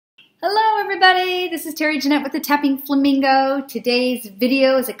Hello everybody, this is Terry Jeanette with the Tapping Flamingo. Today's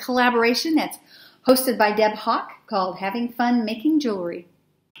video is a collaboration that's hosted by Deb Houck called Having Fun Making Jewelry.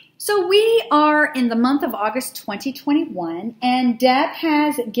 So we are in the month of August 2021 and Deb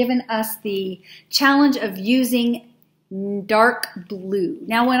has given us the challenge of using dark blue.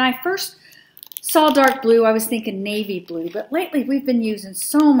 Now when I first saw dark blue I was thinking navy blue, but lately we've been using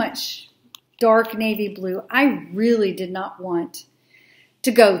so much dark navy blue I really did not want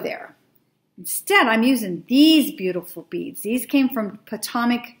to go there. Instead, I'm using these beautiful beads. These came from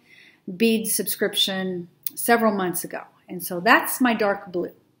Potomac bead subscription several months ago. And so that's my dark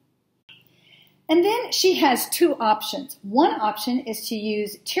blue. And then she has two options. One option is to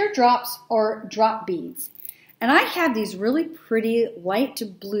use teardrops or drop beads. And I have these really pretty light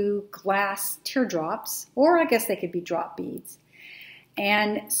blue glass teardrops, or I guess they could be drop beads.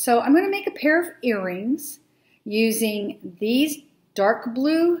 And so I'm going to make a pair of earrings using these dark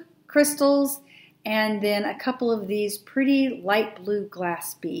blue crystals and then a couple of these pretty light blue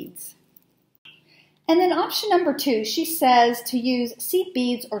glass beads. And then option number two, she says to use seed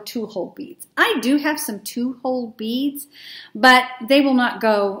beads or two-hole beads. I do have some two-hole beads, but they will not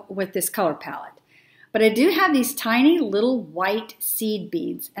go with this color palette. But I do have these tiny little white seed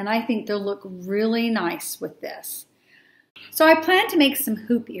beads, and I think they'll look really nice with this. So I plan to make some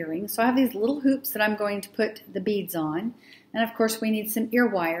hoop earrings. So I have these little hoops that I'm going to put the beads on. And of course we need some ear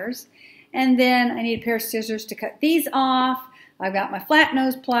wires. And then I need a pair of scissors to cut these off. I've got my flat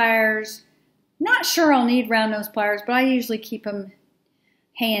nose pliers. Not sure I'll need round nose pliers, but I usually keep them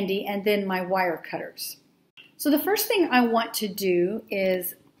handy. And then my wire cutters. So the first thing I want to do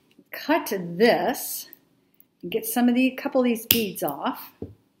is cut this and get a couple of these beads off. I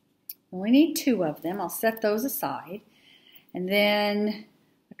only need two of them. I'll set those aside. And then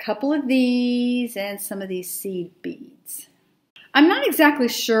a couple of these and some of these seed beads. I'm not exactly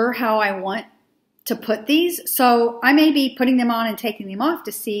sure how I want to put these, so I may be putting them on and taking them off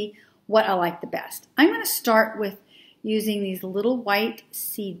to see what I like the best. I'm going to start with using these little white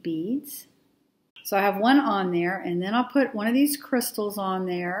seed beads. So I have one on there, and then I'll put one of these crystals on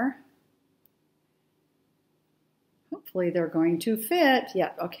there. Hopefully they're going to fit.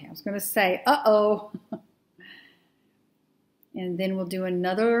 Yeah, okay, I was going to say, uh-oh. And then we'll do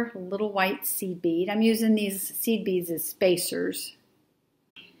another little white seed bead. I'm using these seed beads as spacers.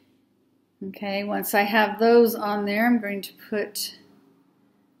 Okay, once I have those on there, I'm going to put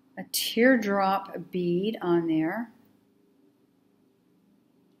a teardrop bead on there.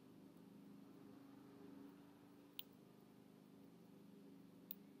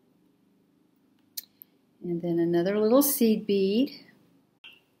 And then another little seed bead.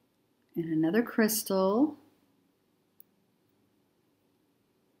 And another crystal.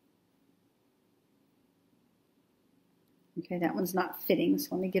 Okay, that one's not fitting,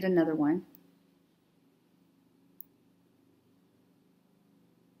 so let me get another one.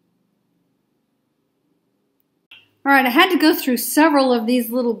 All right, I had to go through several of these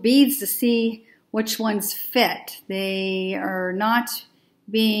little beads to see which ones fit. They are not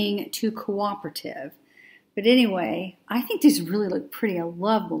being too cooperative. But anyway, I think these really look pretty. I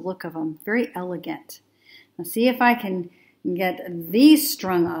love the look of them. Very elegant. Let's see if I can get these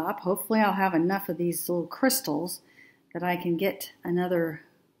strung up. Hopefully I'll have enough of these little crystals that I can get another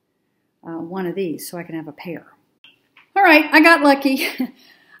one of these so I can have a pair. All right, I got lucky.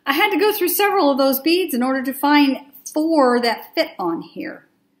 I had to go through several of those beads in order to find 4 that fit on here.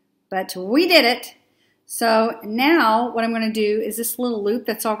 But we did it. So now what I'm going to do is this little loop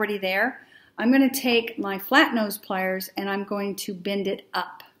that's already there, I'm going to take my flat nose pliers and I'm going to bend it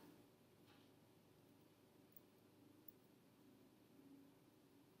up.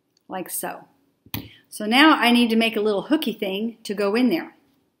 Like so. So now I need to make a little hooky thing to go in there.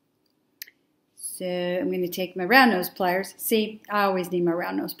 So I'm going to take my round nose pliers. See, I always need my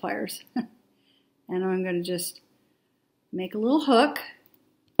round nose pliers. And I'm going to just make a little hook.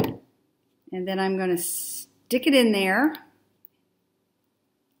 And then I'm going to stick it in there.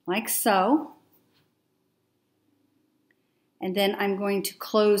 Like so. And then I'm going to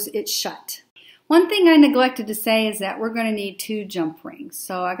close it shut. One thing I neglected to say is that we're going to need 2 jump rings.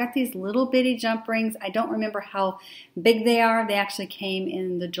 So I got these little bitty jump rings. I don't remember how big they are. They actually came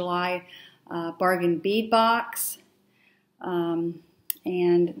in the July bargain bead box. And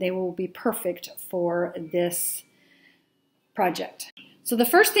they will be perfect for this project. So the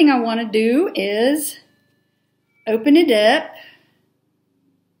first thing I want to do is open it up.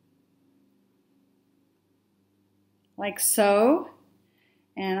 Like so.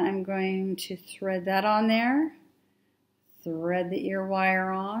 And I'm going to thread that on there, thread the ear wire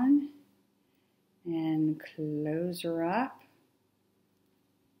on, and close her up.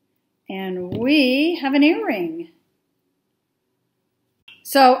 And we have an earring.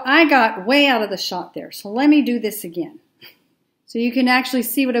 So I got way out of the shot there. So let me do this again. So you can actually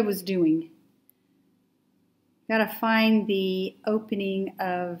see what I was doing. Got to find the opening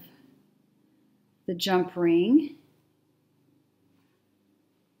of the jump ring.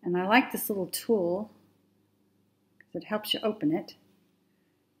 And I like this little tool because it helps you open it.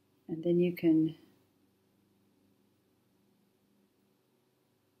 And then you can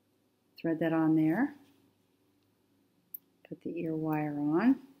thread that on there. Put the ear wire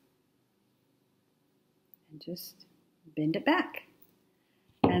on. And just bend it back.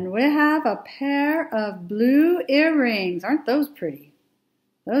 And we have a pair of blue earrings. Aren't those pretty?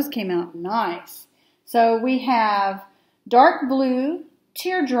 Those came out nice. So we have dark blue,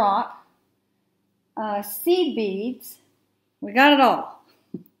 teardrop, seed beads. We got it all.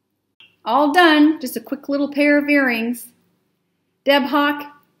 All done. Just a quick little pair of earrings. Deb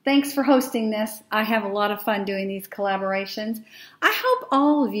Houck, thanks for hosting this. I have a lot of fun doing these collaborations. I hope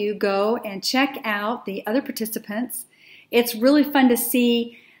all of you go and check out the other participants. It's really fun to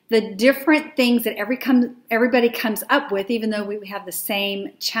see the different things that everybody comes up with, even though we have the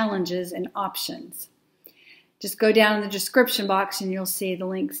same challenges and options. Just go down in the description box and you'll see the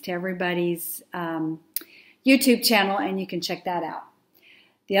links to everybody's YouTube channel, and you can check that out.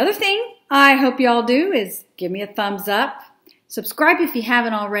 The other thing I hope you all do is give me a thumbs up, subscribe if you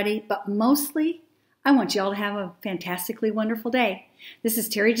haven't already, but mostly I want you all to have a fantastically wonderful day. This is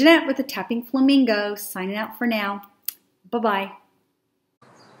Terry Jeanette with the Tapping Flamingo, signing out for now. Bye-bye.